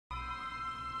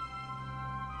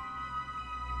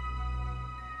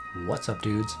What's up,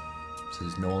 dudes? This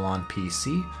is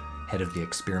NOELonPC, head of the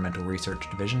Experimental Research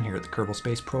Division here at the Kerbal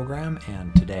Space Program,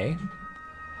 and today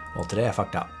I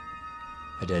fucked up.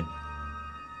 I'm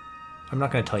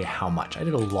not going to tell you how much. I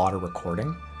did a lot of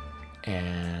recording,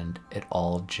 and it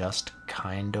all just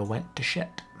kinda went to shit.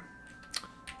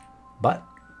 But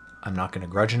I'm not going to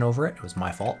grudge over it. It was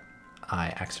my fault.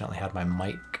 I accidentally had my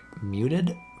mic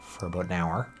muted for about an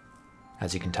hour,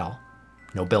 as you can tell.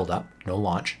 No build-up, no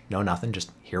launch, no nothing,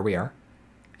 just here we are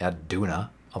at Duna,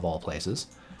 of all places.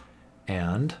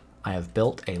 And I have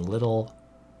built a little,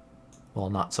 well,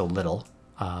 not so little,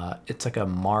 it's like a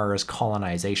Mars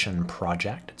colonization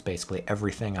project. It's basically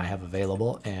everything I have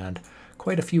available and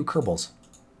quite a few Kerbals.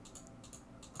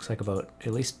 Looks like about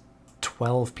at least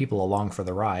 12 people along for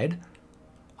the ride.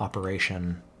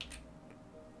 Operation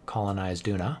Colonize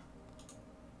Duna.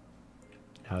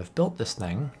 Now I've built this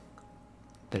thing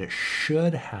that it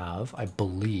should have, I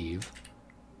believe,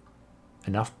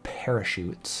 enough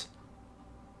parachutes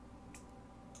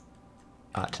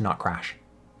to not crash.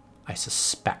 I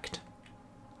suspect.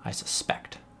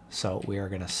 So we are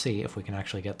going to see if we can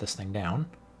actually get this thing down.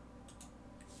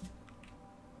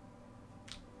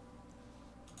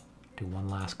 Do one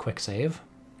last quick save,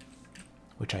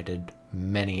 which I did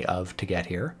many of to get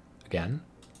here. Again,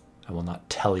 I will not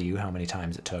tell you how many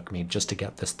times it took me just to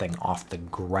get this thing off the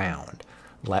ground,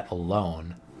 let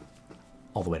alone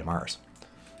all the way to Mars.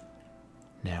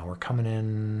 Now we're coming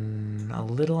in a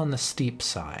little on the steep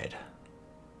side.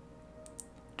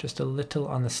 Just a little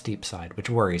on the steep side, which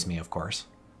worries me, of course,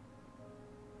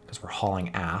 because we're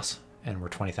hauling ass and we're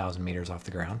 20,000 meters off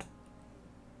the ground.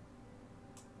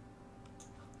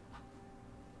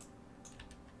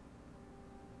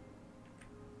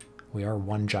 We are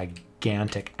one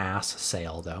gigantic ass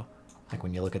sail, though. Like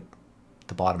when you look at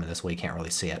the bottom of this, well, you can't really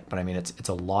see it, but I mean, it's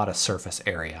a lot of surface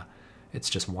area.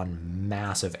 It's just one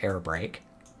massive air brake.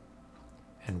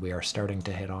 And we are starting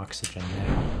to hit oxygen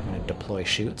now. I'm going to deploy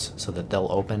chutes so that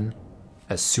they'll open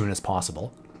as soon as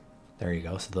possible. There you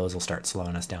go. So those will start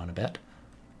slowing us down a bit.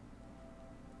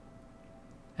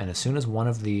 And as soon as one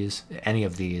of these, any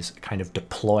of these, kind of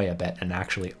deploy a bit and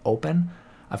actually open,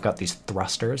 I've got these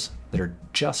thrusters that are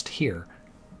just here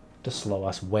to slow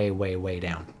us way, way, way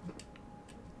down.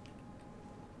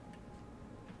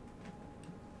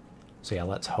 So yeah,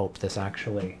 let's hope this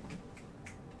actually...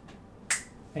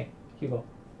 Hey, Hugo.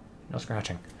 No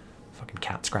scratching. Fucking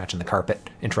cat scratching the carpet,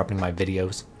 interrupting my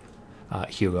videos.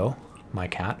 Hugo, my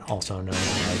cat, also known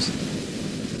as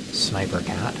Sniper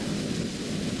Cat.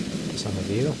 To some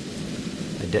of you,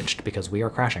 I ditched because we are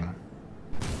crashing.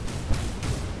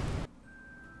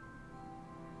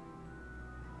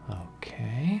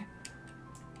 Okay.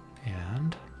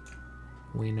 And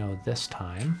we know this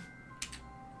time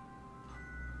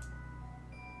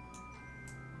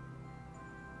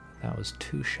that was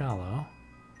too shallow.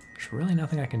 There's really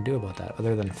nothing I can do about that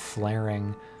other than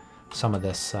flaring some of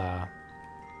this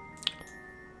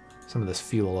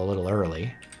fuel a little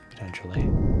early, potentially.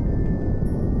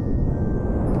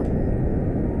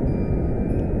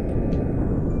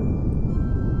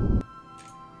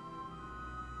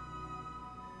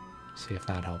 See if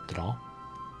that helped at all.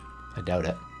 I doubt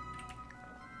it.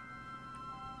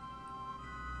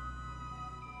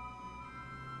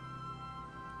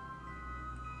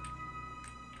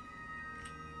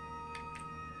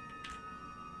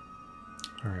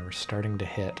 Alright, we're starting to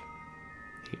hit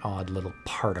the odd little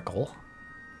particle.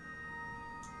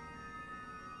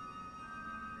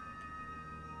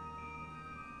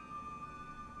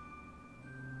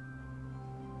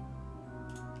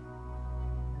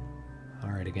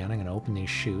 Alright, again, I'm going to open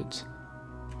these chutes.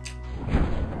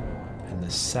 And the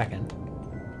second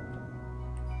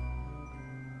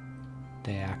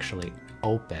they actually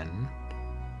open,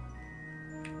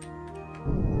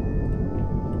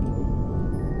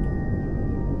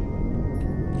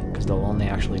 they'll only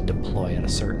actually deploy at a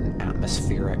certain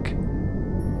atmospheric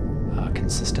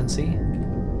consistency, and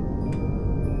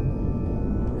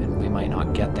we might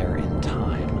not get there in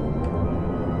time.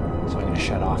 So I'm going to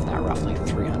shut off that roughly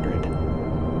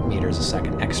 300 meters a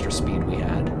second extra speed we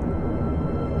had.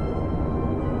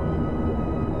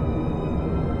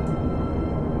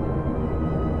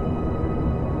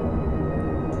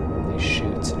 These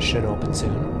chutes should open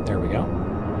soon. There we go.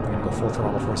 I'm going to go full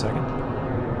throttle for a second.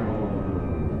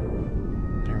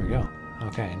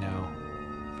 Okay, now,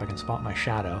 if I can spot my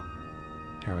shadow,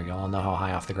 there we go, I'll know how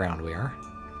high off the ground we are.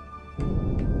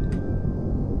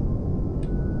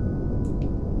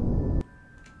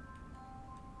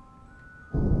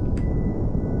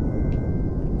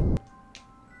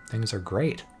 Things are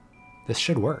great. This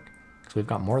should work, because we've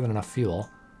got more than enough fuel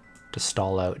to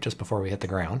stall out just before we hit the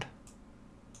ground.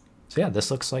 So yeah,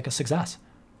 this looks like a success.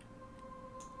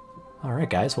 All right,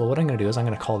 guys. Well, what I'm going to do is I'm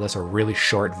going to call this a really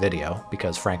short video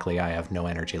because, frankly, I have no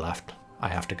energy left. I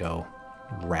have to go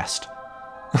rest.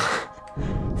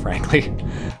 Frankly,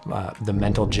 the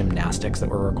mental gymnastics that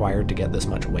were required to get this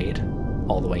much weight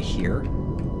all the way here.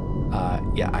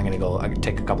 Yeah, I'm going to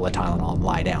take a couple of Tylenol and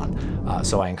lie down.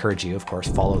 So I encourage you, of course,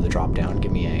 follow the drop down.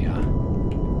 Give me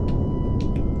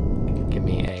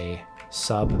a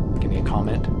sub. Give me a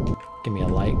comment. Give me a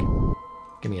like.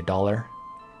 Give me $1.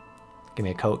 Give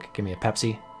me a Coke, give me a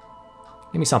Pepsi,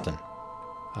 give me something.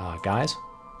 Guys,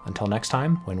 until next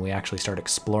time, when we actually start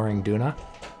exploring Duna,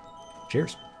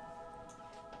 cheers.